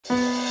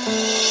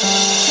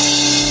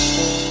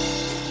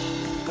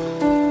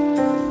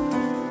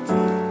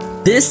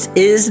This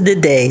is the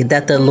day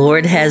that the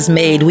Lord has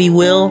made. We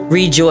will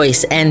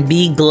rejoice and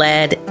be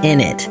glad in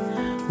it.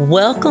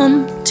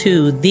 Welcome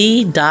to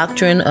the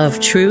Doctrine of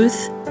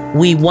Truth.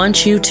 We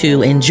want you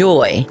to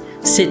enjoy,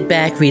 sit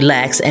back,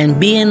 relax, and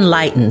be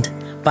enlightened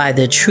by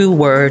the true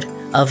word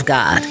of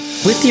God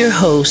with your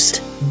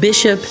host,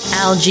 Bishop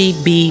Algie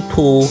B.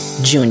 Poole,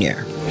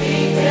 Jr.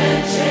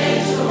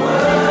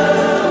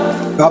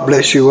 God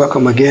bless you.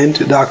 Welcome again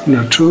to Doctrine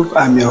of Truth.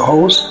 I'm your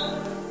host,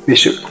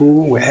 Bishop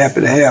Poole. We're happy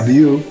to have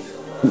you.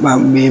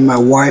 Me and my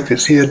wife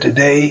is here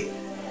today,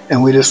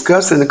 and we're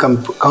discussing a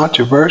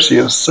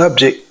controversial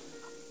subject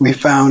we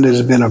found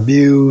has been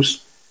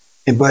abused.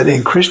 But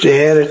in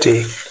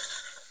Christianity,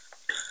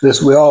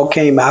 this we all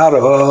came out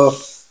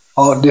of,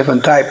 all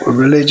different type of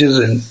religions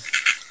and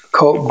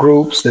cult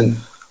groups and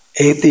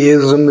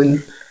atheism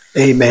and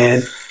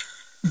amen.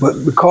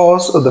 But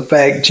because of the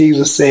fact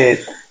Jesus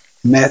said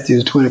in Matthew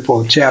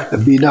 24th chapter,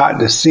 be not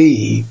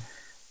deceived,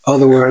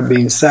 other word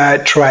being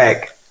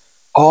sidetracked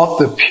off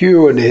the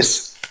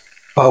pureness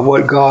of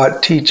what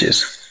God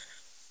teaches.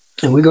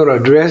 And we're going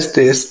to address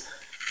this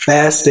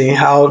fasting,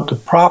 how to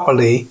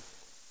properly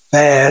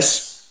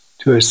fast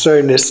to a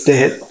certain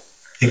extent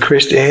in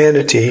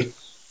Christianity,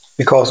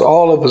 because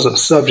all of us are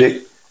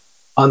subject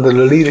under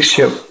the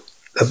leadership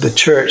of the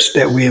church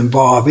that we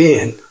involve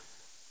in.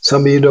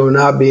 Some of you do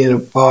not be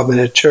involved in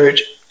the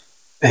church,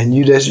 and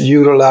you just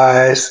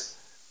utilize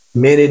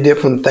many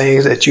different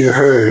things that you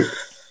heard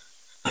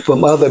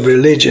from other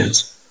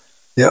religions.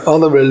 There are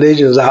other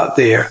religions out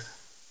there,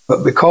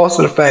 but because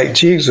of the fact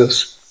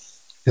Jesus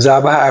is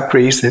our high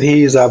priest and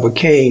he is our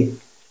king,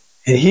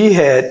 and he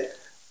had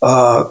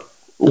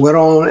went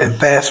on and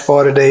fast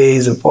 40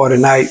 days and 40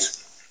 nights,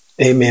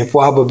 amen,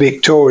 for our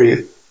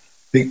victorious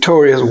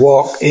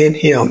walk in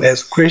him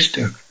as a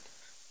Christian.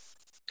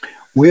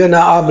 We are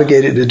not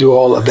obligated to do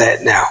all of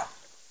that now.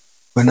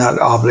 We're not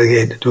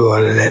obligated to do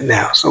all of that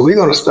now. So we're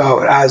going to start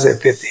with Isaiah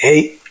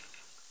 58,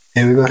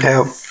 and we're going to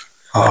have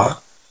our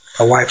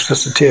wife,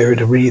 Sister Terry,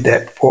 to read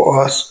that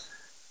for us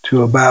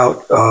to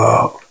about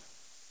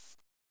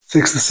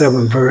 6 or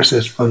 7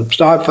 verses,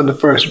 start from the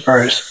first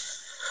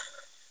verse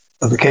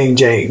of the King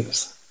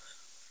James.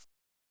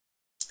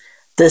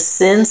 The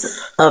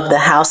sins of the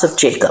house of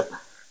Jacob.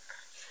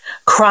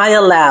 Cry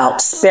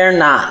aloud, spare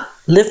not,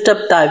 lift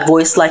up thy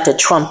voice like a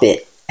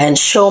trumpet, and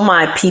show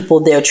my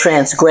people their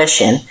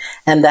transgression,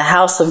 and the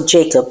house of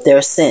Jacob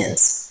their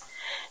sins.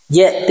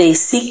 Yet they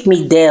seek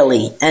me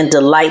daily, and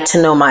delight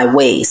to know my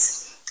ways,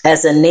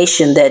 as a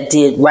nation that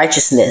did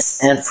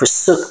righteousness, and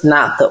forsook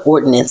not the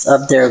ordinance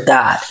of their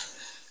God.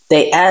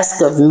 They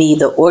ask of me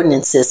the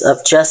ordinances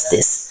of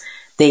justice.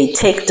 They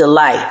take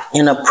delight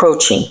in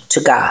approaching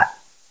to God.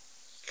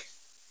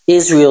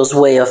 Israel's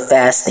way of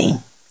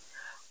fasting.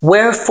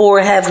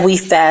 Wherefore have we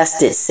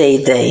fasted,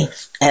 say they,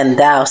 and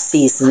thou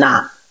seest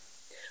not?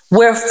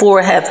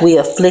 Wherefore have we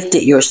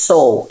afflicted your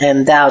soul,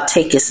 and thou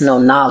takest no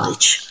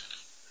knowledge?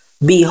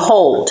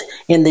 Behold,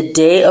 in the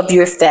day of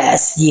your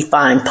fast ye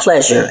find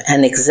pleasure,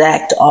 and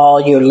exact all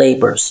your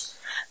labors.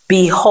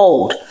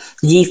 Behold,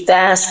 ye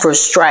fast for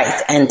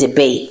strife and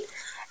debate,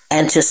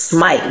 and to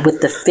smite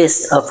with the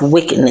fist of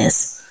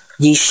wickedness.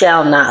 Ye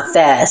shall not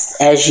fast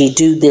as ye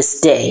do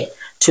this day,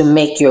 to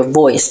make your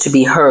voice to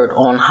be heard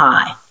on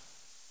high.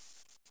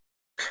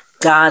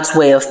 God's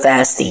way of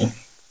fasting.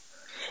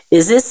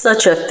 Is this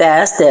such a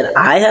fast that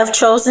I have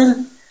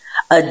chosen?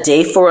 A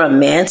day for a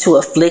man to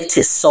afflict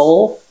his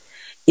soul?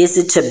 Is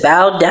it to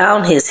bow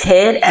down his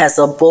head as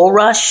a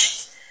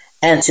bulrush,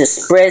 and to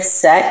spread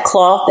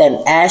sackcloth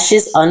and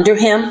ashes under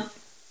him?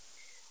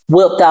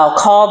 Wilt thou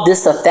call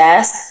this a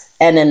fast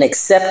and an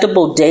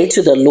acceptable day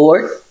to the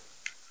Lord?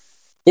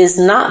 Is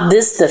not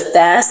this the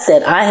fast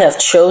that I have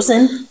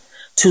chosen,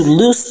 to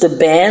loose the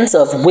bands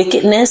of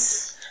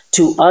wickedness,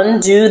 to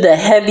undo the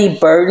heavy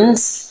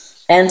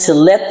burdens, and to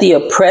let the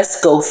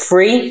oppressed go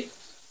free,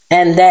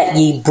 and that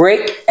ye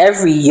break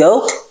every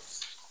yoke?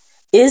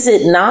 Is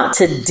it not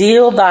to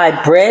deal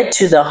thy bread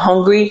to the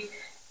hungry,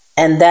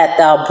 and that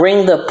thou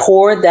bring the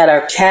poor that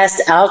are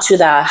cast out to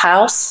thy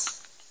house?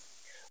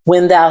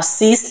 When thou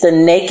seest the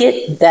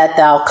naked, that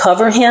thou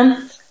cover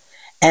him,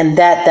 and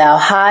that thou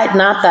hide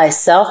not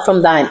thyself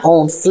from thine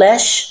own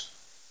flesh?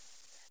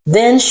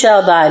 Then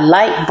shall thy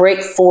light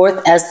break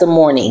forth as the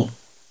morning,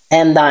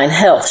 and thine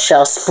health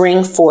shall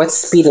spring forth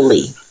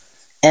speedily,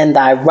 and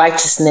thy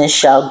righteousness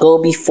shall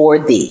go before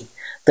thee.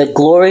 The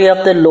glory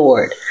of the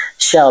Lord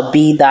shall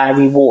be thy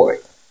reward.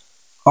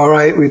 All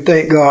right, we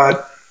thank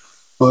God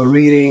for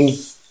reading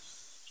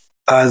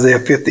Isaiah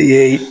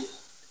 58.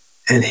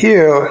 And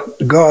here,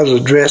 God's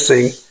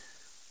addressing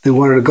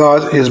one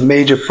of his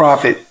major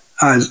prophet,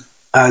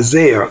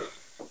 Isaiah,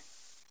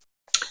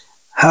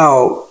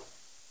 how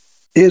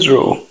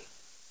Israel,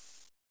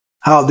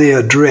 how they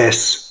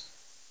address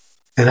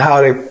and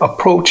how they're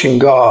approaching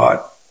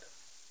God.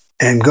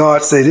 And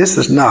God said, this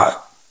is not,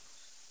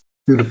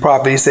 through the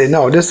prophet, he said,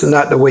 no, this is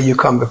not the way you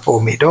come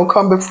before me. Don't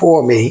come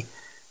before me,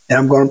 and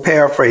I'm going to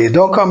paraphrase,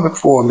 don't come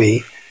before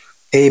me,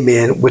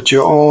 amen, with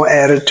your own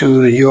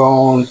attitude and your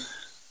own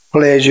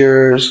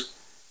pleasures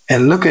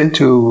and looking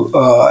to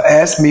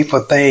ask me for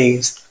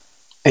things,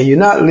 and you're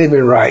not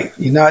living right,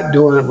 you're not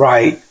doing it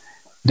right,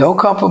 don't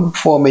come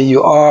before me,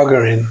 you're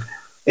arguing,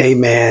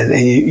 amen,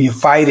 and you're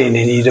fighting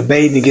and you're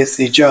debating against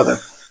each other.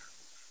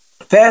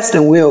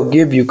 Fasting will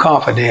give you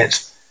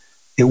confidence.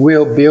 It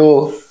will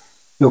build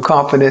your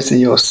confidence in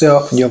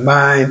yourself and your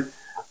mind,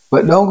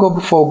 but don't go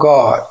before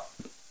God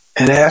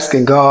and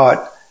asking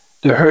God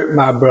to hurt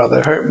my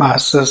brother, hurt my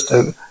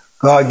sister.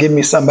 God, give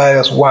me somebody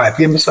else's wife,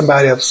 give me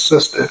somebody else's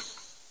sister,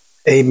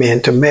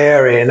 amen, to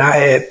marry. And I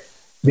had,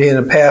 being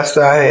a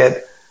pastor, I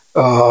had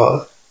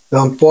the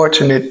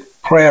unfortunate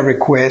prayer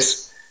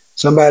request.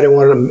 Somebody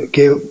wanted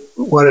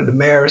to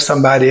marry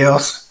somebody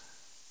else's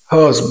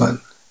husband.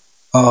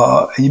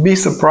 You'd be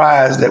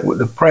surprised that with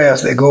the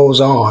prayers that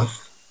goes on,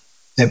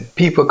 that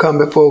people come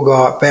before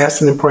God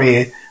fasting and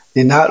praying,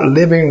 they're not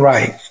living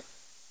right.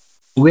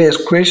 We as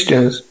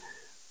Christians,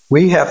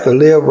 we have to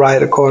live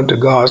right according to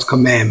God's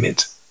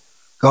commandments.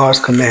 God's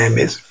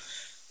commandments.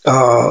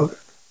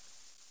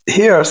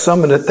 Here are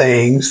some of the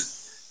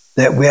things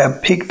that we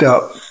have picked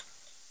up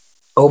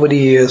over the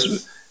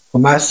years. For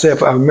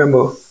myself, I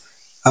remember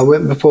I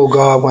went before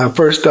God when I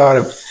first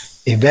started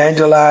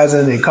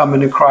evangelizing and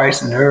coming to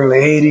Christ in the early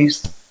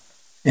 80s.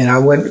 And I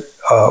went,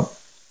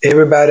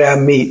 everybody I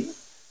meet,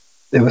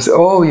 they would say,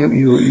 oh,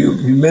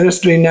 you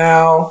ministering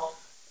now?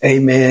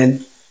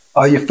 Amen.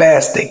 Are you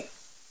fasting?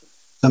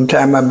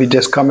 Sometimes I'd be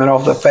just coming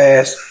off the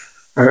fast.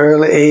 In the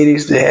early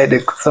 80s, they had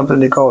something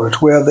they called a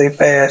 12-day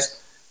fast,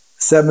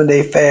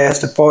 7-day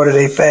fast, a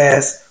 40-day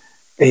fast.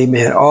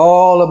 Amen.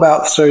 All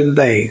about certain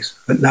things,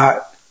 but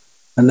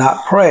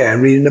not prayer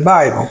and reading the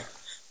Bible.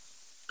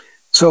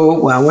 So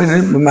when I went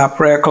in my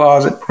prayer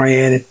closet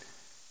praying,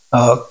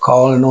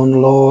 calling on the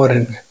Lord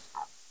and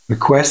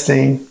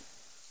requesting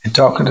and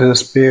talking to the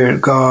Spirit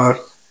of God,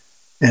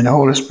 and the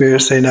Holy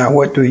Spirit said, now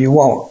what do you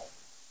want?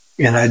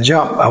 And I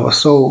jumped. I was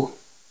so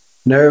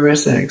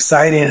nervous and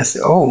excited. I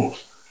said, oh,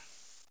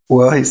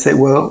 well, he said,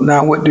 well,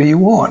 now what do you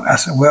want? I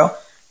said, well,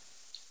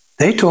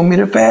 they told me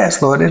to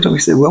fast, Lord. He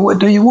said, well, what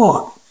do you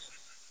want?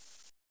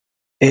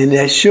 And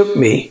that shook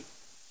me.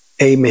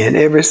 Amen.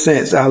 Ever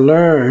since I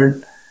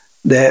learned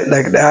that,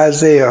 like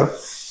Isaiah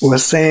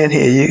was saying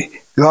here,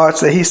 God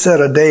said he set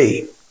a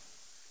day.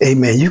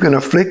 Amen. You can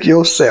afflict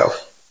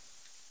yourself.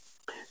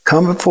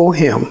 Come before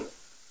him.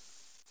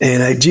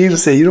 And like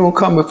Jesus said, you don't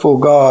come before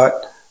God.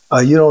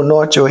 You don't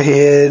anoint your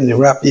head and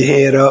wrap your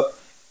head up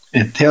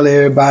and tell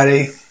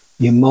everybody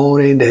you're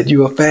moaning that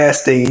you are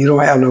fasting. You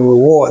don't have no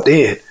reward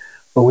then.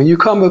 But when you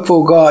come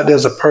before God,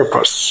 there's a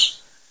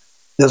purpose.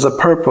 There's a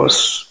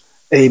purpose.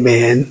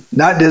 Amen.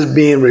 Not just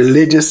being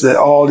religious, that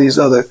all these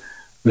other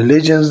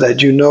religions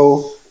that you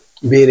know,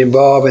 being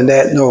involved in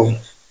that. No.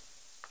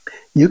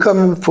 You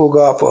come before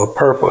God for a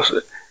purpose.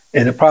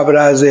 And the prophet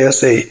Isaiah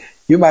say,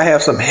 you might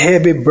have some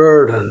heavy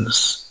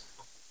burdens.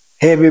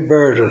 Heavy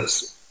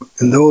burdens.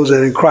 And those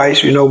that in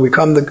Christ, you know, we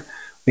come to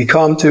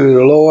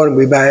the Lord, and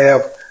we might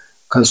have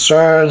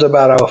concerns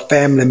about our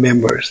family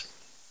members,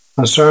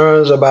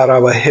 concerns about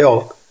our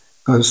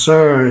health,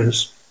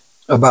 concerns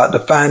about the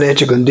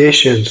financial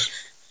conditions,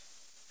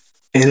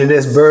 and it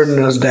has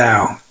burdened us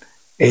down.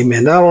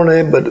 Amen. Not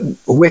only that,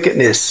 but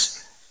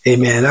wickedness.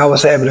 Amen. I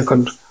was having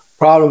a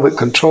problem with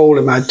control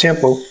in my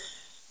temple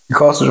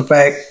because of the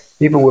fact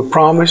people would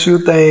promise you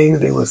things,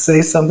 they would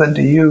say something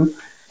to you,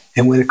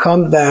 and when it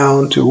comes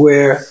down to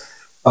where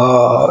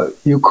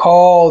you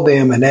call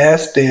them and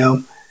ask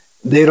them,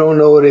 they don't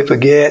know, they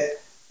forget,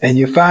 and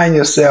you find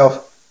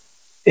yourself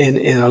in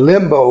a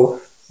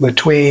limbo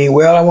between,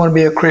 well, I want to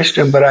be a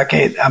Christian, but I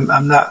can't,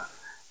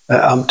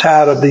 I'm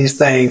tired of these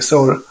things.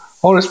 So the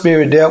Holy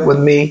Spirit dealt with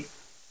me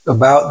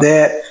about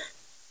that,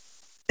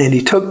 and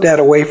he took that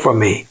away from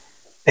me.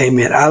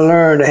 Amen. I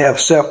learned to have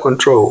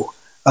self-control.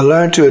 I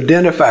learned to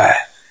identify,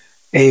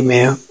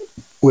 amen,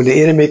 when the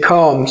enemy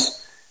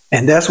comes,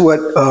 and that's what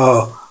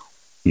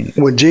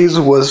when Jesus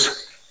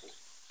was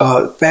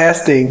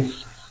fasting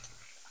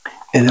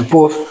in the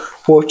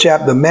fourth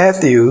chapter of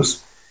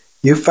Matthew's,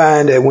 you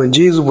find that when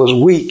Jesus was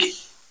weak,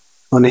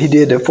 when he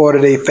did the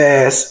 40-day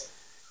fast,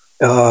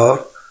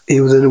 he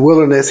was in the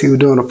wilderness, he was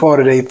doing a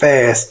 40-day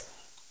fast,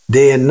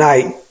 day and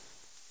night.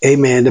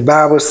 Amen. The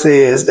Bible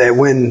says that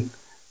when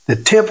the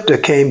tempter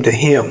came to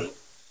him,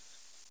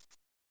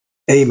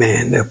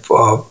 amen,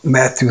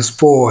 Matthew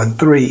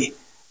 4:3,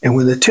 and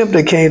when the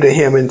tempter came to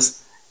him and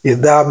if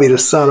thou be the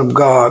Son of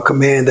God,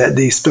 command that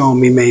these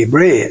stones be made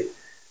bread.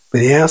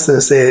 But he answered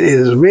and said, it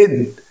is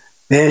written,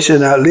 man shall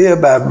not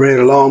live by bread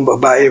alone, but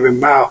by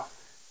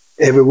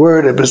every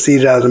word that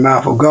proceeds out of the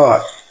mouth of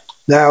God.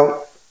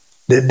 Now,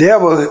 the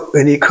devil,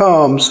 when he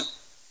comes,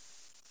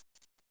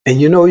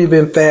 and you know you've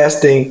been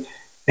fasting,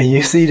 and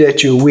you see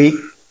that you're weak,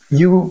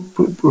 you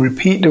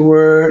repeat the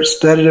word,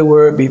 study the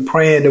word, be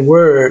praying the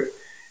word,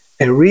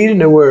 and reading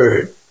the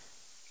word.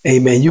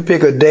 Amen. You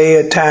pick a day,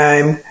 a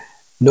time.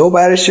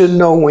 Nobody should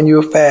know when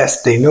you're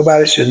fasting.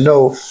 Nobody should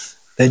know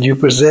that you're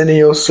presenting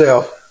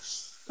yourself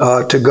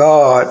to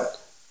God,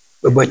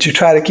 but you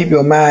try to keep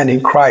your mind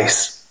in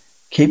Christ.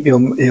 Keep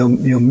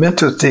your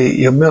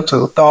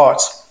mental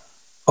thoughts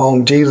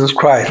on Jesus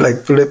Christ,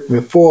 like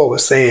Philippians 4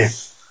 was saying.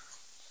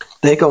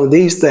 Think on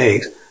these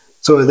things.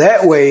 So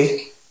that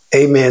way,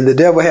 amen, the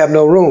devil have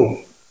no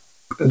room.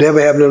 The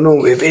devil have no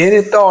room. If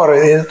any thought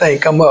or anything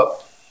come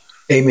up,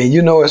 amen,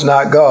 you know it's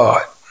not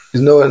God.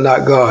 You know it's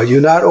not God.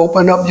 You not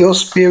open up your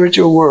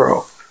spiritual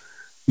world.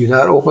 You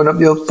not open up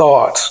your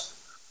thoughts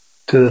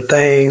to the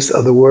things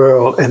of the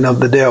world and of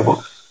the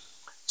devil.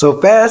 So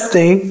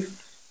fasting,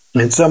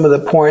 and some of the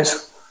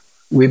points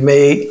we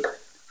made,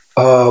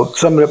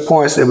 some of the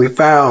points that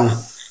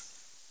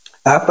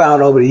I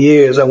found over the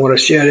years, I want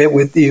to share that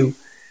with you.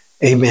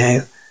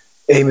 Amen.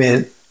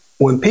 Amen.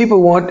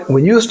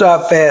 When you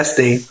start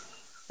fasting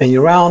and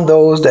you're around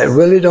those that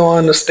really don't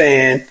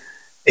understand,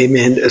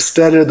 amen, the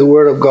study of the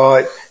Word of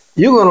God,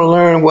 you're going to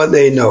learn what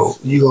they know.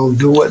 You're going to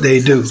do what they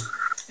do.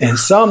 And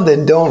some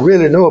that don't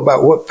really know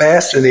about what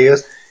fasting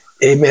is,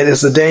 amen,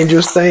 it's a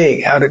dangerous thing.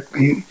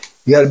 You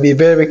got to be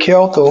very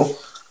careful.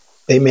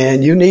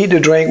 Amen. You need to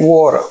drink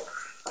water.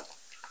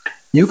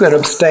 You can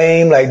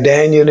abstain like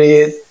Daniel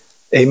did.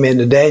 Amen.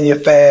 The Daniel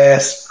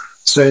fast,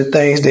 certain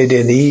things they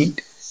didn't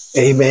eat.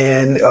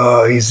 Amen.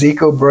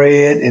 Ezekiel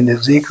bread and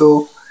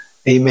Ezekiel.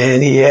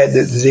 Amen. He had the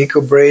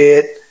Ezekiel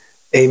bread.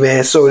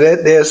 Amen. So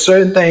that there are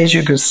certain things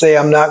you can say,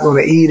 I'm not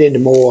going to eat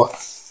anymore.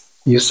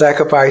 You're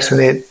sacrificing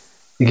it.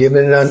 You're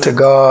giving it unto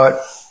God.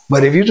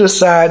 But if you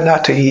decide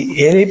not to eat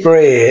any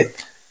bread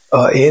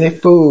or any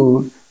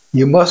food,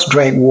 you must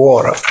drink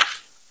water.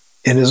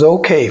 And it's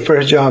okay.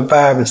 1 John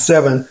 5 and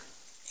 7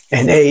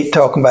 and 8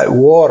 talking about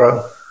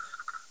water.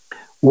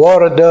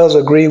 Water does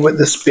agree with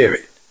the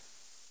spirit.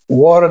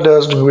 Water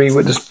does agree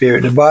with the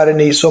spirit. The body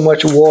needs so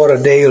much water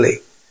daily.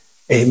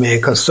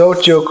 Amen.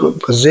 Consult your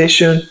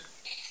physician.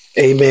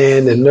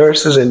 Amen. The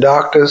nurses and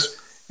doctors,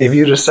 if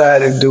you decide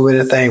to do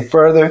anything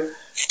further.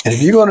 And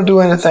if you're going to do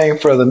anything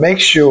further, make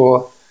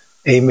sure,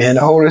 amen,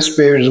 the Holy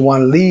Spirit is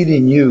one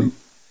leading you,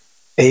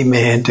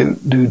 amen,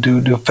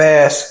 to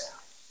fast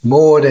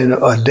more than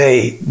a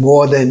day,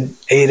 more than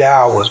 8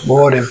 hours,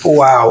 more than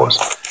 4 hours.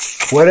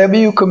 Whatever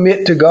you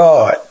commit to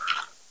God,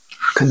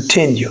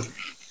 continue.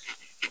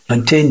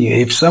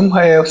 If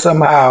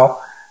somehow,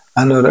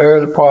 I know the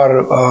early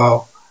part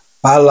of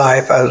my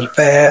life, I was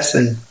fast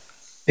and,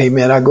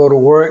 amen, I go to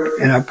work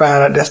and I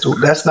find out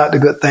that's not the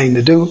good thing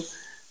to do.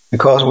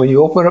 Because when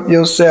you open up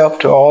yourself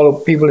to all the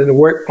people in the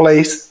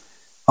workplace,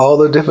 all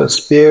the different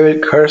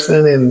spirit,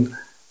 cursing and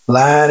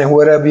lying and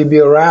whatever you be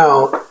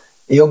around,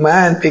 your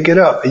mind pick it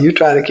up. And you're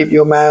trying to keep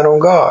your mind on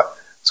God.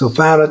 So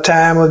find a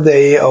time of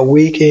day, a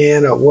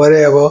weekend, or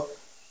whatever,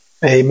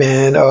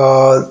 amen,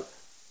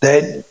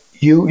 that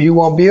you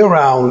won't be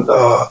around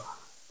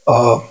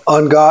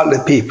ungodly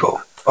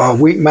people or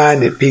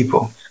weak-minded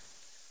people.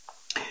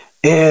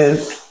 And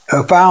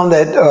I found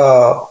that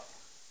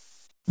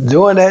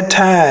during that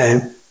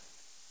time,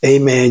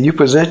 amen, you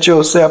present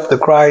yourself to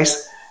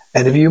Christ,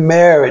 and if you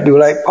married, do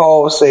like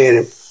Paul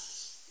said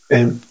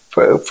in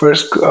 1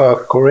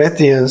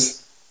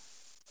 Corinthians,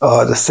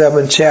 the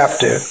 7th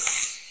chapter,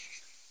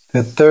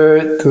 the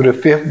 3rd through the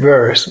 5th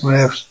verse.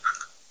 Whenever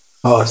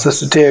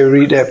Sister Terry,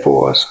 read that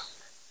for us.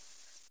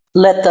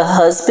 Let the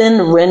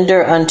husband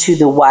render unto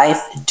the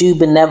wife due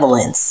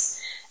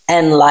benevolence,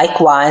 and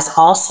likewise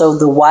also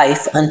the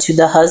wife unto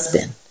the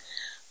husband.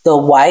 The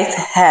wife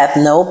hath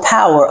no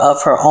power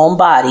of her own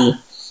body,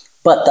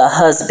 but the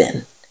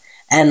husband.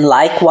 And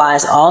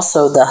likewise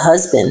also the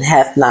husband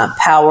hath not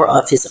power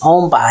of his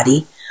own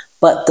body,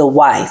 but the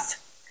wife.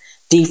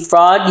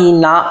 Defraud ye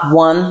not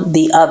one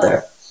the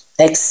other,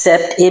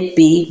 except it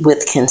be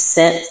with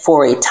consent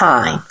for a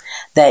time,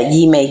 that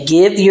ye may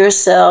give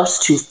yourselves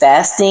to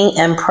fasting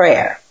and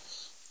prayer,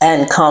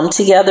 and come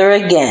together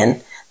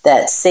again,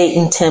 that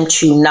Satan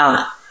tempt you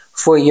not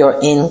for your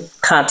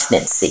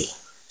incontinency.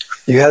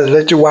 You got to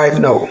let your wife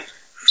know.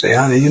 Say,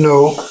 honey,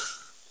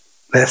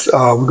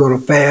 we're going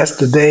to fast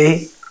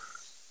today,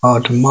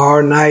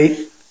 tomorrow night,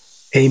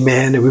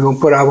 amen, and we're going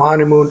to put our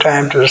honeymoon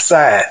time to the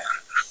side.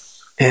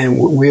 And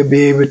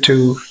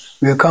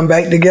we'll come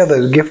back together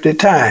at a gifted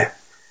time.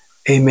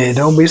 Amen.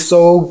 Don't be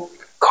so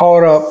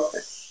caught up,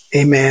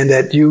 amen,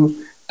 that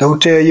you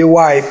don't tell your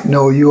wife,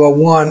 no, you are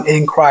one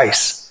in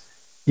Christ.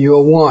 You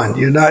are one.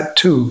 You're not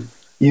two.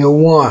 You're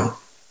one.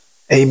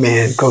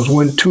 Amen. Because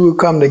when two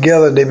come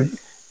together,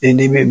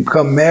 they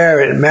become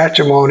married in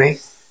matrimony.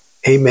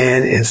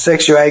 Amen. And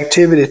sexual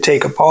activity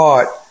take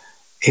apart.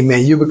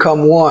 Amen. You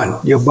become one.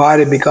 Your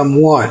body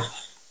become one.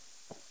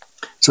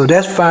 So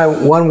that's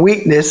one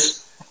weakness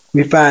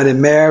we find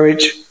in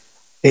marriage.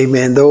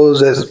 Amen.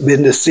 Those that's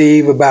been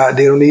deceived about,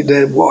 they don't need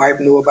their wife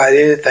know about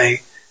anything.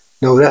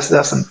 No, that's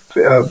a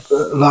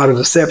lot of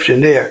deception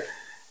there.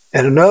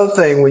 And another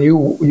thing, when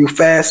you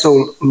fast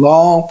so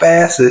long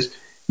fasts,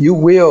 you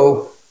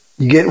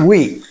get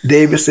weak.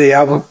 David said,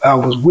 I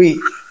was weak.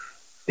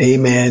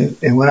 Amen.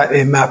 And when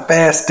in my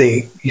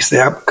fasting, he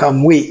said, I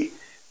become weak.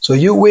 So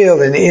you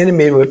will, and the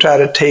enemy will try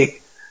to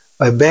take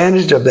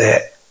advantage of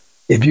that.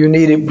 If you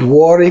needed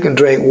water, you can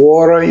drink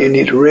water. You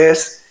need to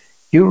rest,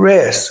 you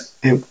rest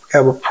and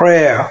have a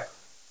prayer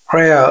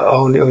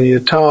on your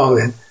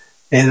tongue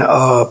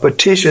and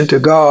petition to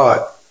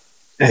God.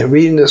 and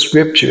reading the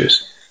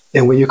scriptures.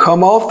 And when you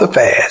come off the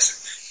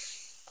fast,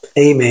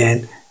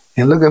 amen,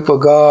 and looking for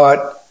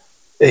God,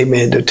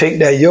 amen, to take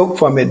that yoke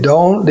from it,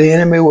 the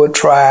enemy will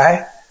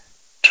try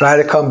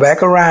to come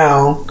back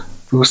around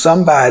through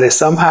somebody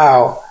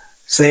somehow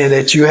saying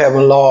that you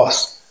haven't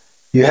lost,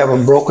 you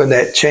haven't broken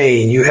that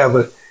chain, you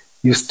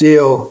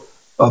still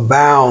are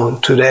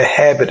bound to that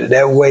habit,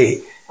 that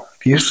way.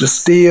 If you used to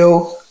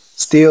steal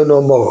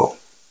no more.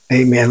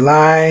 Amen.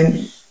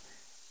 Lying,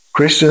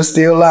 Christians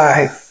still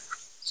lie.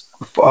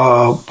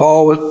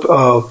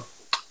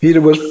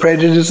 Peter was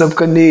prejudiced of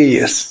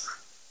Cornelius.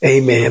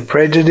 Amen.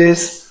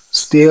 Prejudice,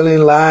 stealing,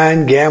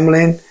 lying,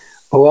 gambling.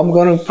 Oh, I'm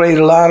going to play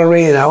the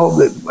lottery and I hope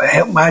that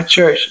help my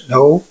church.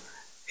 No.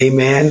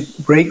 Amen.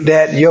 Break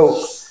that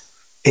yoke.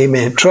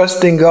 Amen.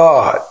 Trust in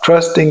God.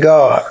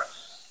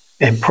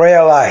 And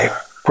prayer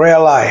life.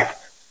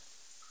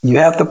 You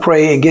have to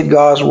pray and get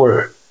God's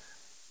word.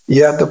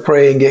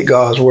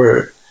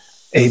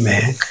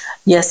 Amen.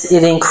 Yes,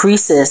 it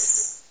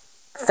increases.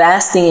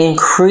 Fasting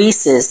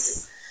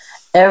increases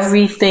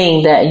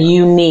everything that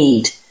you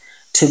need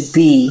to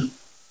be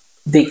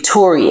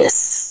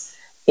victorious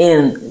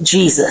in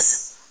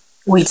Jesus.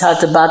 We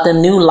talked about the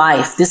new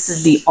life. This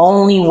is the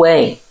only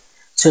way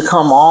to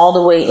come all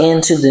the way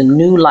into the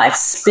new life.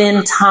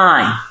 Spend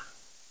time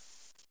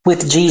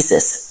with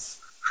Jesus.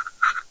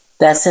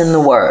 That's in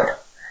the word.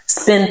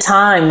 Spend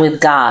time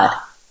with God.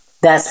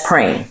 That's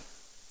praying.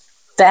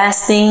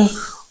 Fasting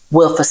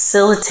will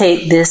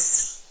facilitate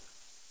this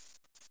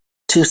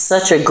to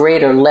such a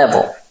greater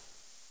level.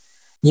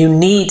 You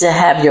need to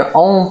have your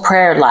own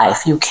prayer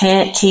life. You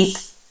can't keep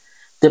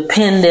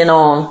depending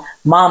on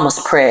mama's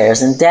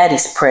prayers and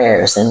daddy's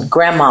prayers and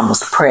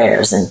grandmama's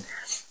prayers and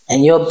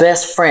your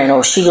best friend.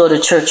 Oh, she go to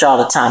church all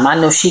the time. I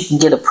know she can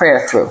get a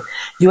prayer through.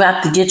 You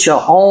have to get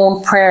your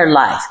own prayer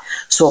life.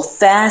 So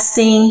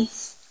fasting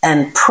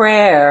and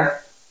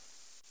prayer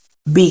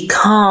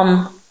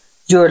become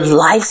your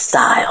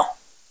lifestyle.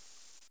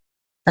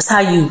 That's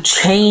how you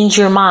change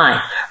your mind,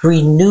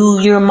 renew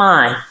your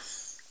mind.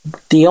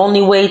 The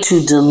only way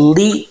to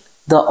delete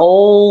the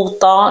old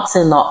thoughts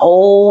and the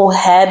old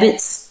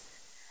habits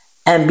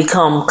and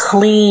become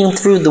clean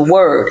through the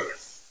word.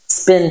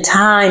 Spend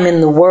time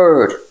in the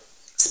word.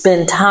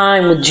 Spend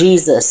time with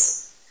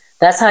Jesus.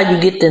 That's how you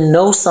get to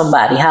know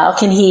somebody. How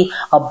can he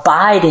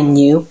abide in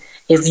you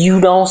if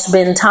you don't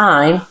spend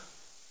time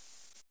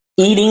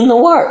eating the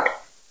word?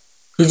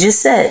 He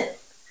just said,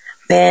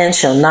 man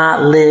shall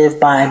not live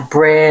by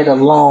bread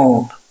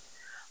alone,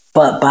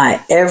 but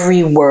by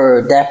every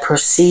word that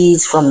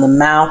proceeds from the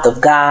mouth of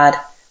God.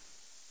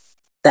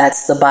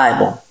 That's the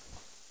Bible.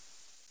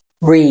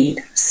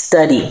 Read,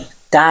 study,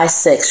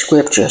 dissect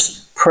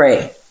scriptures,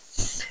 pray.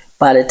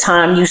 By the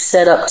time you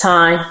set up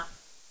time,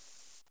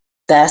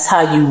 that's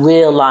how you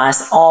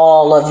realize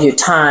all of your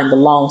time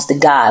belongs to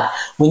God.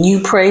 When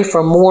you pray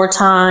for more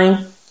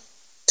time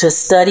to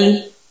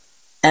study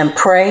and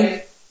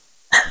pray,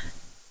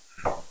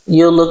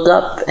 you'll look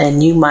up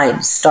and you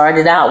might start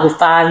it out with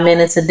 5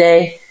 minutes a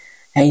day,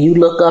 and you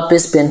look up,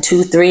 it's been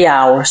 2-3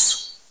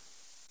 hours,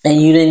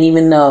 and you didn't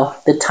even know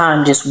the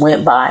time just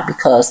went by,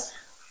 because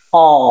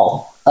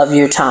all of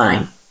your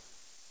time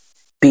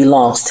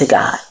belongs to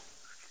God.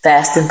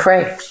 Fast and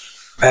pray.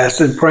 Fast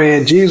and pray.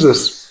 And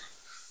Jesus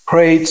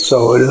prayed,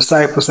 so the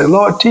disciples said,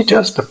 Lord, teach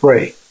us to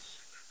pray.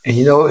 And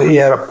he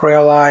had a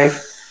prayer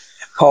life.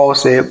 Paul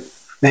said,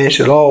 man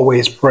should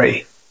always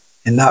pray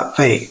and not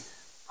faint.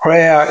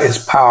 Prayer is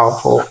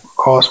powerful,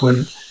 because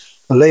when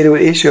the lady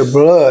with issue of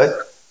blood,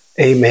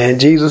 amen,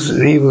 Jesus,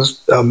 he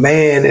was a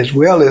man as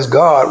well as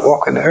God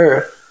walking the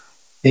earth,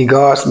 and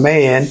God's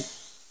man,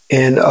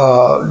 and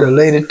the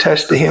lady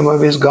touched the hem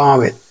of his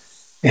garment,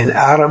 and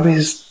out of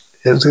his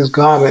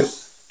garment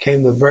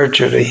came the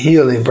virtue, the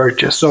healing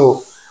virtue.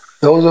 So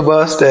those of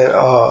us that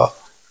are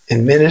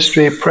in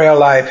ministry, prayer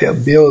life,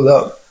 help build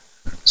up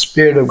the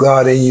Spirit of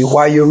God in you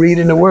while you're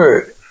reading the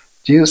word.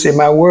 Jesus said,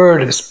 my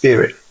word is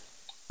spirit.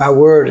 My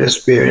word is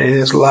spirit, and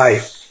it's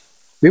life.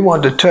 We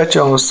want to touch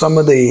on some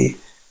of the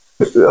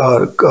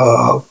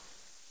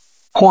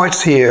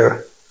points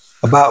here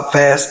about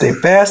fasting.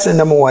 Fasting,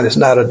 number one, is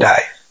not a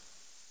diet.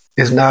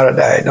 It's not a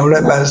diet. Don't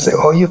let anybody say,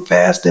 oh, you're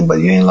fasting, but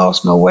you ain't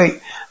lost no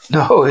weight.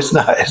 No, it's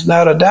not. It's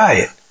not a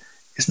diet.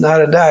 It's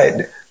not a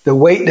diet. The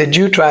weight that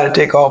you're trying to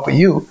take off of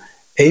you,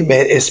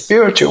 amen, is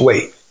spiritual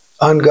weight,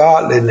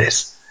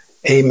 ungodliness,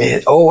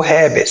 amen, old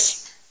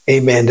habits,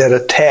 amen, that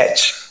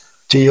attach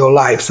to your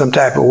life some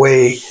type of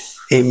way,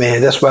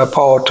 amen. That's why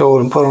Paul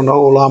told him, put on the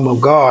whole armor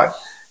of God,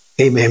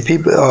 amen.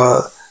 People,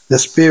 the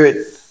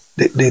spirit,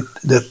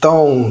 the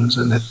thorns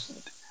and the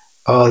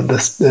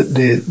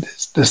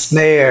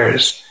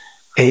snares,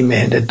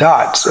 amen, the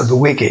dots of the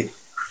wicked,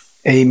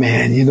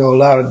 amen. A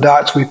lot of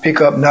dots we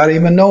pick up not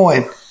even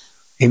knowing,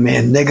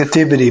 amen.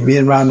 Negativity,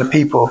 being around the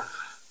people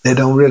that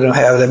don't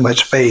have that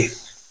much faith.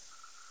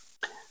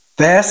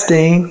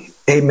 Fasting,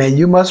 amen,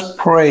 you must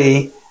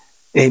pray,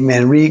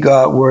 amen, read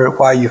God's word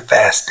while you're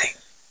fasting,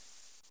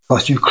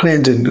 because you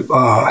cleansing.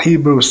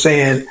 Hebrews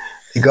saying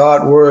the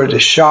God's word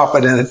is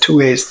sharper than a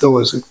two-edged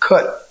sword. It's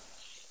cut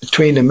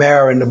between the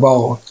marrow and the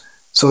bone.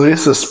 So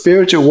this is a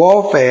spiritual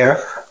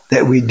warfare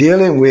that we're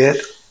dealing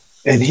with.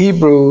 And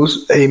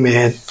Hebrews,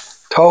 amen,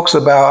 talks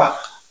about,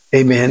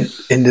 amen,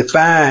 and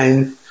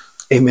define,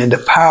 amen, the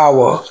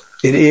power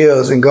it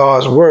is in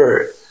God's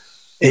word.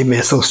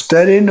 Amen. So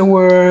studying the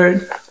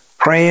word,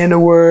 praying the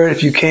word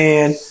if you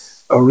can,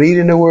 or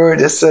reading the word.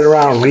 Just sit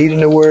around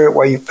reading the word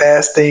while you're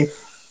fasting.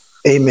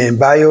 Amen.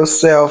 By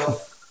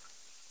yourself.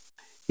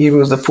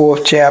 Hebrews the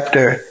 4th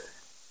chapter.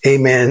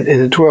 Amen.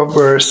 In the 12th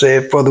verse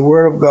said, for the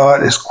word of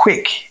God is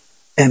quick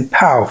and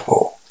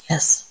powerful.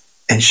 Yes.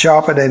 And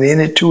sharper than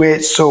any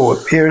two-edged sword,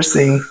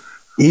 piercing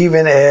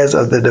even as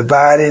of the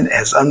dividing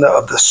as under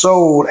of the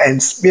soul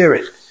and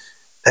spirit.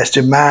 That's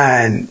your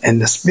mind and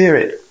the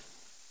spirit.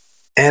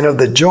 And of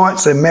the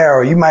joints and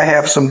marrow. You might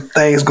have some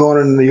things going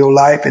on in your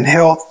life and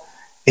health.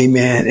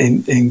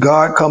 Amen. And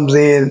God comes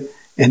in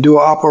and do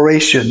an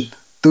operation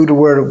through the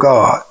word of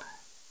God.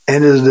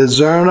 And is a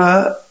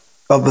discerner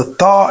of the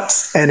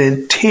thoughts and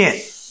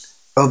intent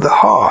of the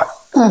heart.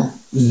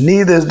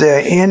 Neither is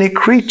there any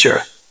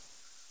creature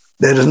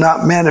that is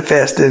not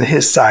manifested in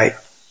his sight,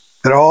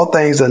 but all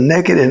things are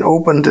naked and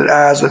open to the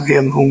eyes of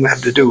him whom we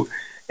have to do.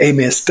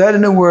 Amen.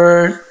 Studying the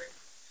word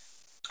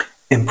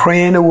and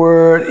praying the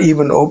word,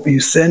 even open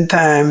you 7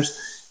 times.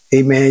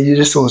 Amen. You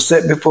just want to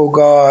sit before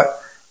God,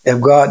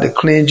 have God to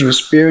cleanse you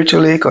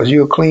spiritually, because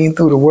you're clean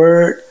through the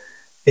word.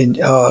 In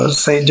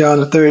St. John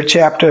the 3rd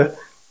chapter,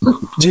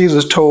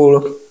 Jesus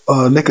told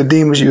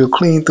Nicodemus, you're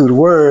clean through the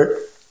word.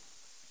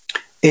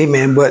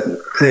 Amen. But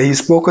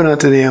he's spoken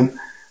unto them.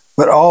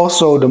 But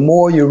also, the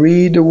more you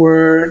read the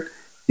word,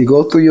 you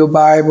go through your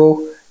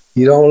Bible,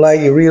 you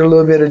read a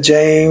little bit of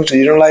James, or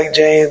you don't like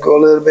James, go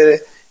a little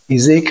bit of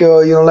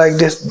Ezekiel, you don't like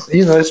this,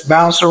 just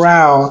bounce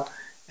around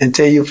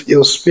until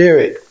your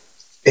spirit,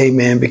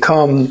 amen,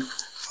 become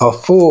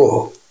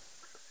full.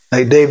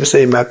 Like David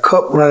said, my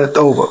cup runneth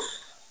over.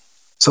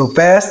 So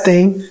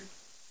fasting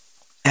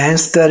and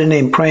studying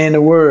and praying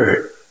the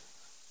word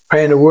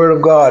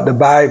of God, the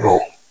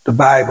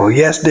Bible.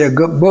 Yes, they're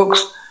good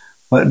books,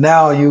 but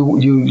now you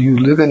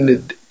looking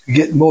to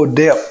get more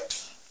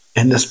depth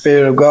in the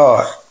Spirit of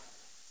God.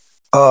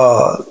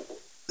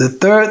 The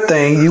third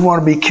thing, you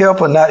want to be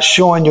careful not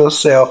showing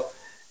yourself,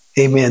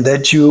 amen,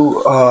 that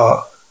you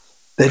are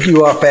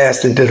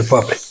fasting to the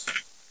public.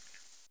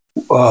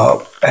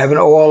 Having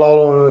oil all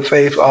over your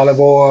face, olive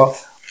oil,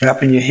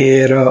 wrapping your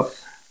head up,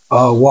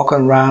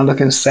 walking around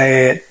looking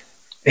sad.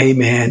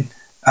 Amen.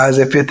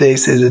 Isaiah 58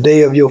 says, the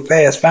day of your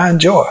fast, find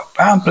joy,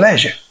 find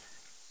pleasure.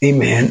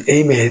 Amen.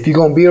 Amen. If you're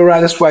going to be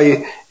around, if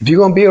you're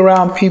going to be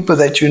around people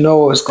that you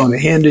know is going to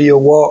hinder your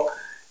walk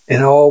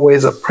and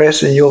always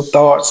oppressing your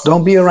thoughts,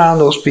 don't be around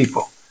those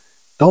people.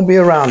 Don't be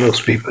around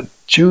those people.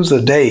 Choose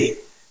a day.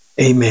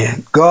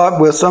 Amen.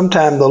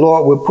 Sometimes the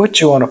Lord will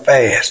put you on a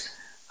fast.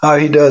 How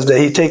he does that,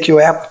 he take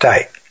your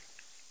appetite.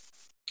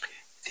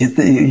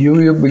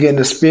 You begin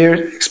to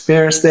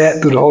experience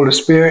that through the Holy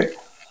Spirit.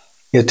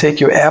 He'll take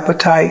your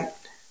appetite,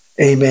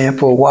 amen,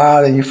 for a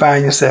while, and you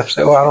find yourself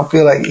say, I don't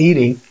feel like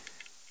eating.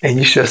 And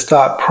you should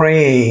start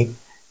praying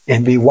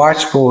and be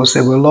watchful and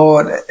say, well,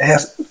 Lord,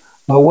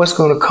 what's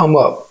going to come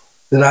up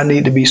that I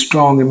need to be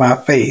strong in my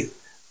faith?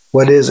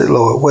 What is it,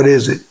 Lord? What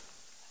is it?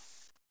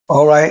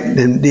 All right.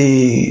 Then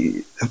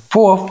the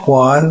fourth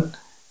one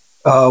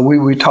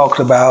we talked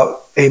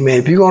about, amen.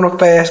 If you're going to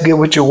fast, get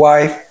with your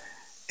wife.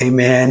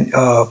 Amen.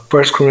 1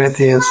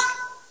 Corinthians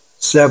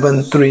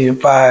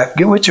 7:3-5.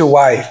 Get with your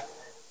wife.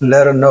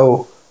 Let her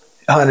know,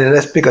 honey,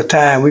 let's pick a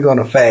time we're going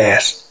to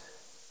fast.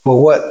 For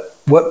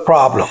what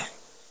problem?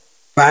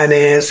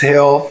 Finance,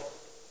 health,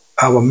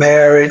 our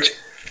marriage,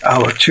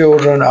 our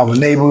children, our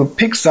neighborhood.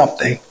 Pick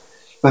something,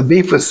 but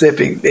be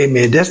specific.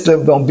 Amen. Just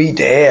don't beat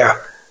the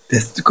air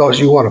just because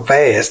you want to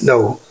fast.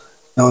 No.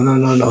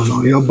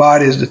 Your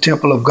body is the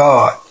temple of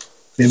God,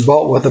 been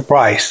bought with a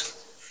price.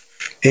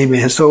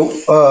 Amen. So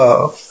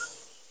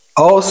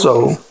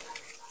also,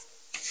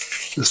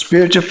 the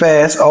spiritual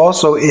fast,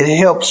 also it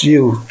helps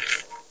you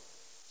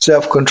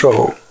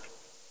self-control.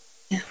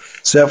 Yeah.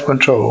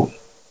 Self-control.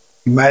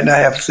 You might not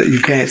have to,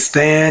 you can't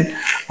stand,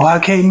 I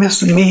can't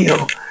miss a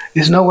meal.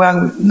 There's no way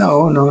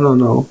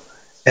No.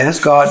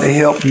 Ask God to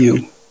help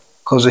you,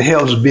 because it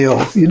helps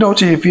build.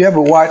 If you ever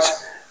watch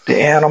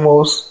the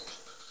animals,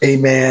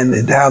 amen,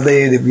 and how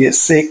they get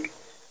sick,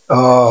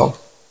 how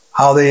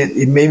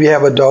they maybe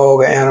have a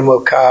dog, an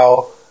animal, a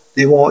cow,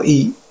 they won't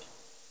eat,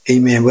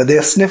 amen, but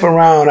they'll sniff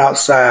around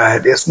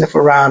outside, they'll sniff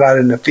around out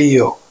in the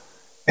field,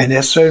 and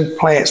there's certain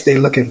plants they're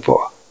looking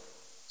for,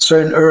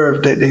 certain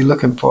herbs that they're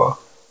looking for,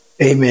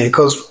 amen,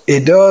 because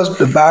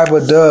the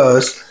Bible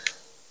does,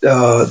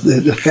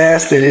 the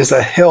fasting is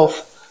a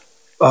health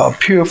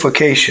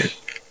purification,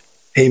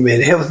 amen.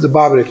 It helps the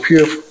body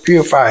to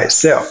purify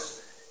itself.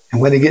 And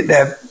when they get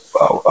that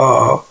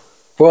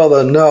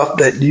further enough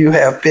that you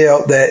have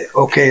felt that,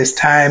 okay, it's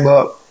time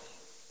up,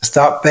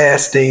 stop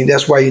fasting,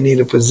 that's why you need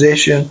a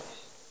physician,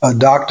 a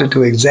doctor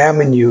to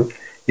examine you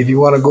if you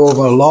want to go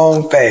over a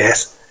long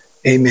fast,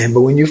 amen.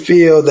 But when you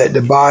feel that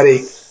the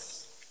body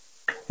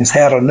has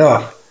had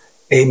enough,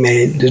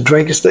 Amen. The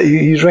drinking,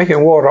 you're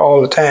drinking water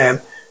all the time.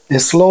 Then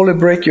slowly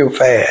break your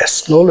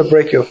fast. Slowly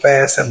break your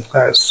fast. Some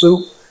kind of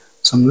soup,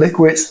 some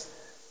liquids.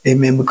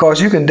 Amen.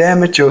 Because you can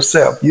damage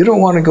yourself. You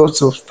don't want to go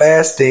to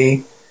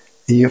fasting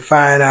and you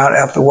find out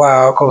after a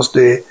while because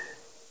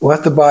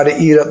once the body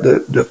eat up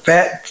the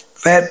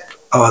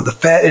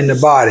fat in the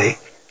body,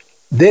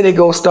 then it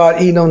go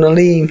start eating on the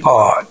lean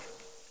part.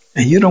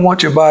 And you don't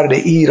want your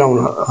body to eat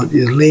on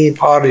the lean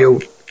part of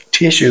your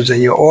tissues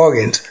and your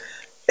organs.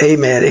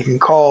 Amen. It can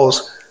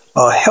cause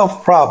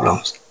health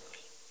problems,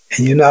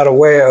 and you're not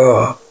aware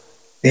of.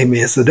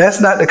 Amen. So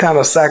that's not the kind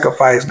of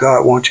sacrifice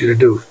God wants you to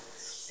do.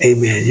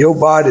 Amen. Your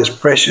body is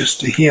precious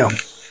to Him.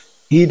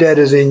 He that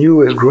is in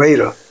you is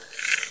greater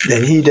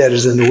than he that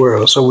is in the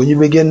world. So when you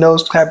begin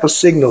those type of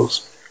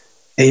signals,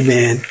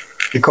 amen,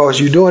 because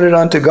you're doing it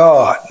unto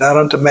God, not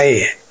unto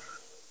man.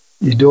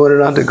 You're doing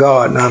it unto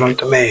God, not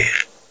unto man.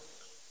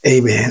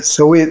 Amen.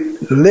 So we're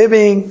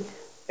living,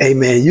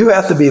 amen. You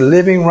have to be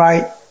living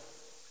right.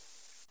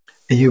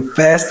 And you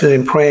fasting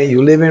and praying,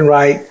 you living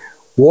right.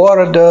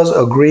 Water does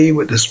agree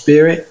with the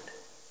Spirit.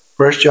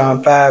 1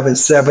 John 5 and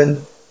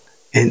 7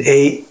 and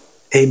 8.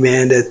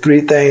 Amen. There are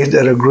three things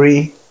that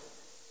agree.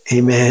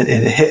 Amen.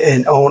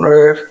 And on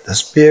earth, the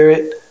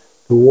Spirit,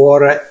 the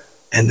water,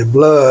 and the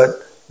blood.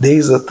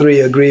 These are three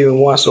agree in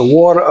one. So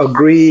water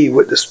agree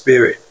with the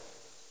Spirit.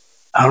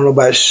 I don't know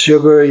about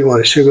sugar. You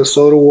want a sugar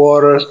soda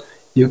water.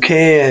 You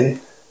can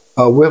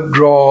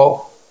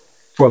withdraw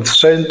from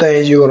certain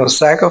things you're going to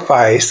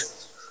sacrifice.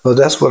 So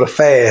that's what a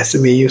fast. I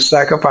mean, you're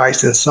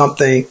sacrificing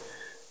something.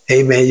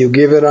 Amen. You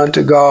give it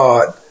unto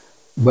God.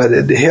 But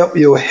to help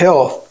your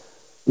health,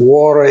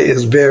 water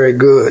is very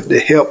good to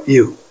help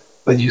you.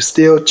 But you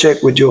still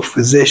check with your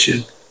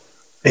physician.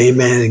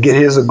 Amen. And get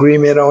his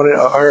agreement on it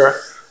or her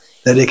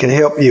that it can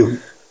help you.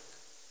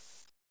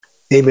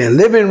 Amen.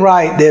 Living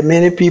right, there are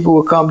many people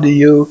will come to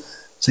you,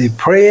 say,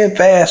 pray and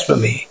fast for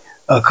me.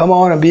 Come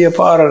on and be a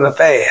part of the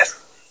fast.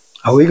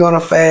 Are we going to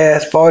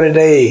fast 40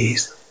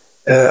 days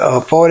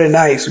or 40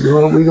 nights?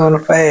 We're going to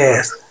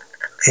fast.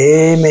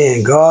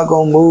 Amen. God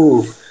going to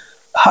move.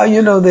 How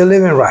you know they're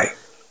living right?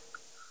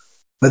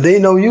 But they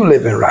know you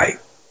living right.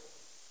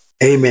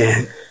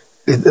 Amen.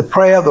 The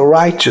prayer of the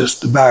righteous,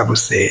 the Bible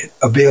said,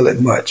 availeth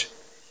much.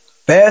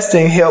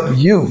 Fasting helps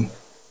you.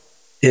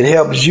 It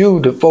helps you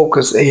to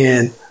focus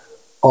in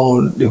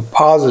on the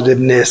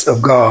positiveness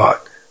of God.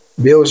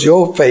 Builds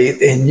your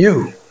faith in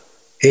you.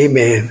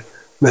 Amen.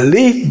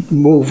 Belief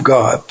move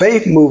God.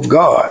 Faith move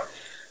God.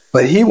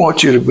 But He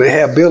wants you to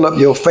build up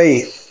your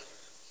faith.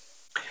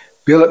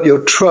 Build up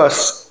your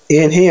trust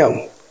in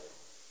Him.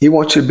 He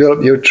wants you to build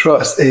up your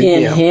trust in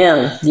Him. In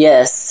Him,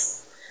 yes.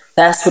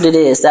 That's what it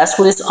is. That's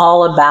what it's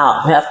all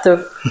about. We have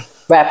to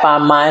wrap our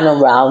mind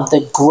around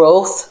the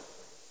growth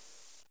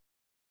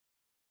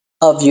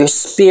of your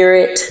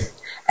spirit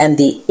and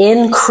the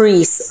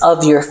increase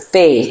of your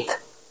faith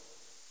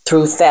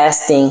through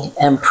fasting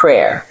and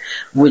prayer,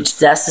 which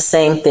that's the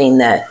same thing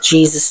that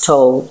Jesus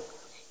told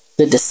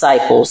the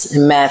disciples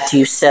in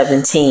Matthew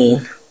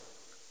 17.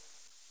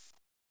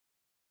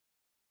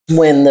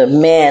 When the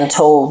man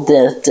told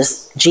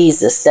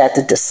Jesus that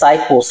the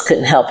disciples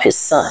couldn't help his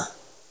son.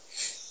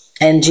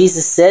 And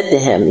Jesus said to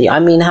him,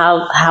 I mean,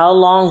 how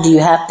long do you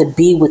have to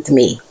be with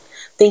me?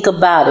 Think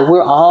about it.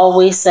 We're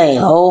always saying,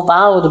 oh, if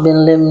I would have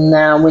been living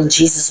now when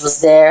Jesus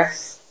was there.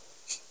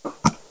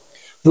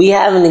 We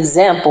have an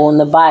example in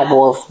the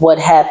Bible of what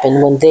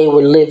happened when they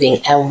were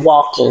living and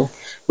walking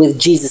with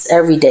Jesus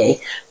every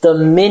day. The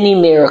many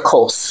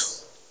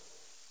miracles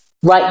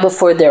right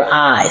before their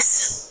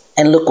eyes.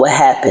 And look what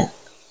happened.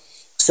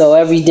 So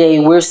every day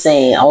we're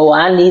saying, oh,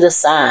 I need a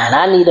sign.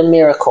 I need a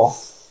miracle.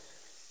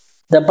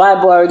 The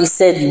Bible already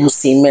said you will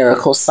see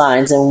miracles,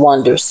 signs, and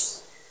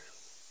wonders.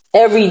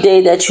 Every day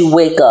that you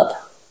wake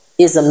up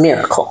is a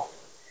miracle.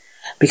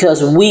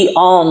 Because we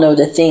all know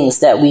the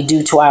things that we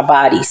do to our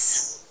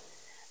bodies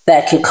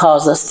that could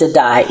cause us to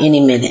die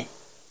any minute.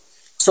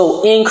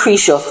 So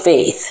increase your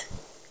faith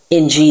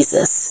in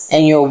Jesus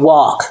and your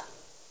walk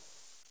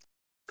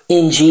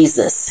in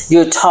Jesus,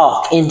 your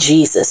talk in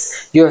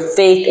Jesus, your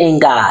faith in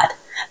God,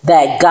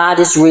 that God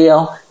is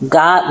real,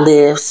 God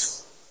lives.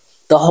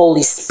 The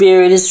Holy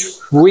Spirit is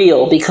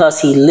real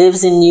because He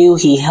lives in you.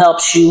 He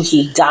helps you.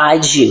 He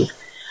guides you.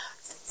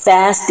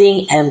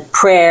 Fasting and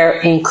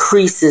prayer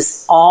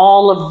increases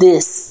all of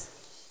this.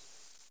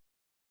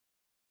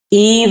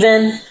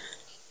 Even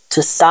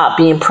to stop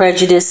being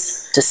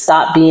prejudiced, to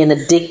stop being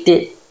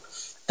addicted.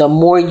 The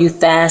more you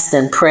fast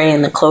and pray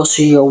and the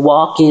closer your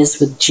walk is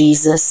with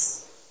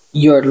Jesus,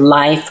 your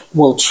life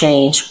will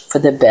change for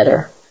the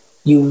better.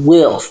 You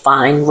will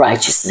find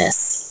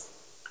righteousness.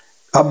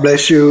 God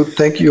bless you.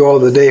 Thank you all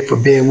today for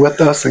being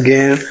with us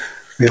again.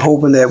 We're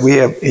hoping that we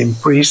have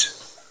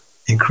increased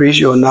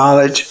your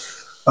knowledge.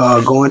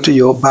 Go into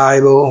your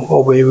Bible.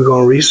 Hoping you're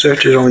going to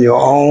research it on your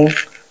own.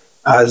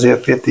 Isaiah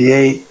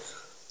 58,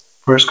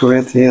 1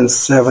 Corinthians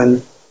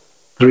 7,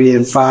 3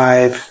 and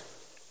 5,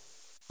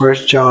 1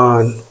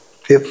 John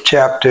 5th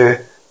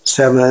chapter,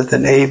 7th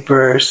and 8th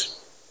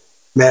verse,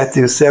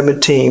 Matthew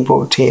 17,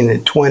 14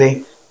 and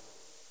 20,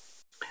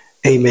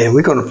 Amen.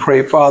 We're going to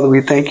pray. Father,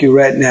 we thank you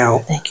right now,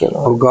 Thank you,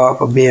 Lord. oh God,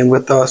 for being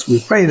with us. We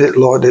pray that,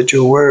 Lord, that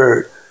your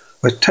word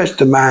will touch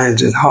the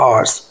minds and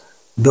hearts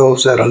of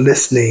those that are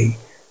listening.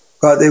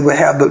 God, they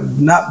will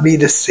not be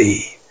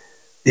deceived.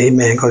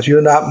 Amen. Because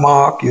you're not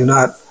mocked. You're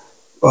not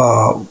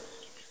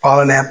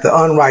following after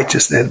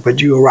unrighteousness,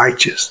 but you are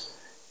righteous.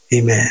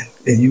 Amen.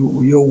 And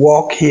your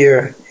walk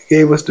here, you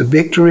gave us the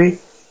victory,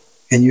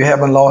 and you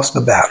haven't lost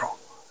the battle.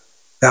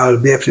 Thou will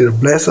be able to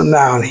bless them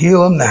now and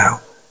heal them now.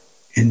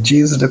 In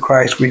Jesus the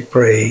Christ we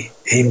pray.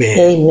 Amen.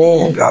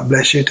 Amen. God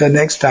bless you until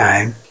next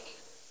time.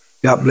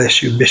 God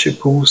bless you. Bishop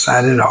Poole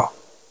signing off.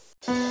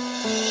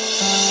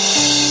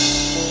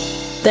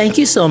 Thank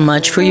you so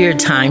much for your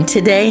time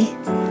today.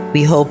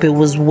 We hope it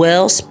was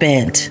well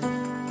spent.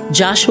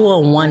 Joshua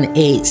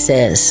 1:8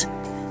 says,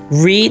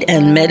 "Read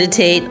and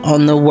meditate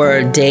on the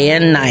word day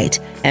and night,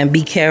 and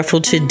be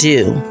careful to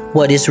do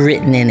what is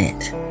written in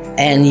it,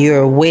 and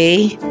your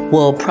way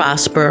will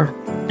prosper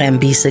and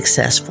be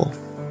successful."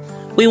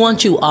 We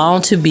want you all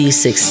to be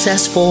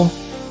successful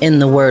in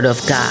the Word of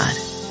God.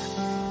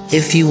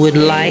 If you would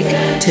like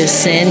to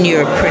send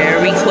your prayer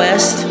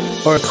requests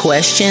or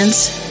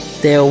questions,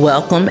 they're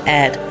welcome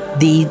at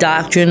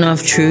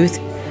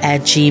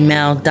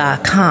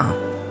thedoctrineoftruth@gmail.com.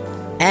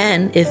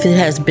 And if it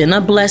has been a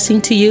blessing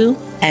to you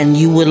and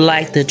you would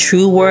like the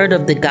true word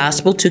of the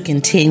gospel to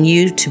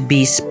continue to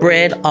be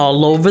spread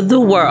all over the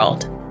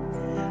world,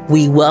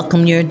 we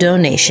welcome your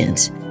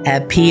donations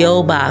at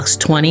P.O. Box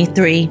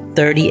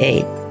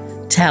 2338,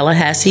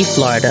 Tallahassee,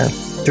 Florida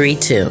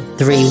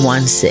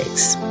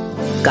 32316.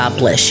 God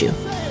bless you.